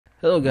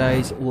Hello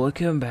guys,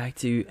 welcome back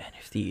to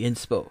NFT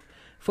Inspo.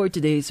 For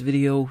today's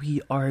video, we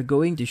are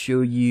going to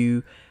show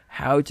you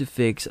how to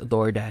fix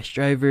DoorDash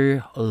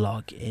driver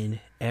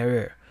login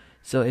error.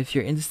 So if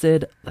you're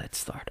interested, let's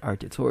start our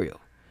tutorial.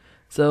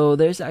 So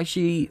there's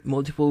actually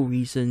multiple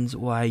reasons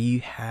why you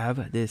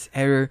have this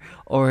error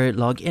or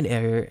login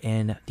error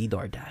in the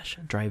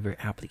DoorDash driver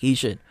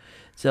application.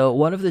 So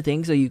one of the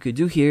things that you could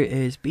do here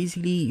is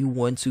basically you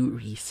want to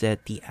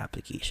reset the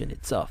application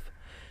itself.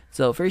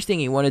 So first thing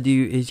you want to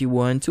do is you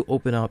want to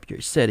open up your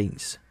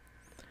settings.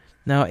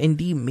 Now in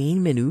the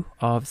main menu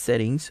of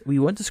settings, we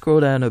want to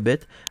scroll down a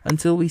bit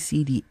until we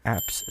see the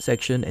apps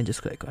section and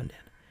just click on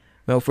that.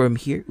 Well, from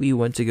here, we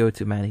want to go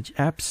to manage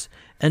apps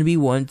and we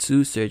want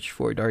to search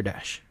for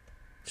DoorDash.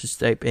 Just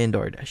type in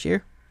DoorDash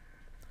here.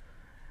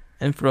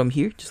 And from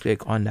here, just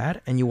click on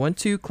that and you want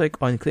to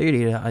click on clear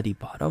data at the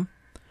bottom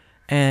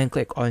and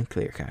click on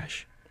clear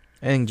cache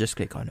and just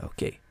click on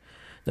OK.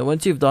 Now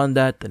once you've done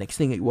that, the next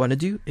thing you want to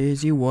do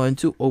is you want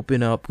to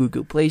open up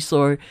Google Play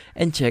Store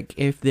and check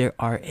if there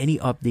are any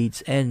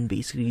updates and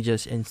basically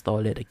just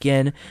install it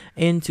again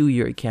into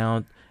your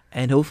account,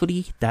 and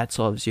hopefully that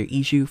solves your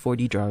issue for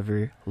the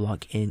driver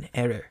login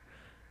error.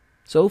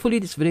 So hopefully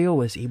this video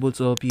was able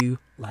to help you.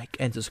 Like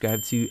and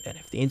subscribe to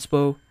NFT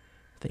Inspo.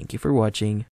 Thank you for watching.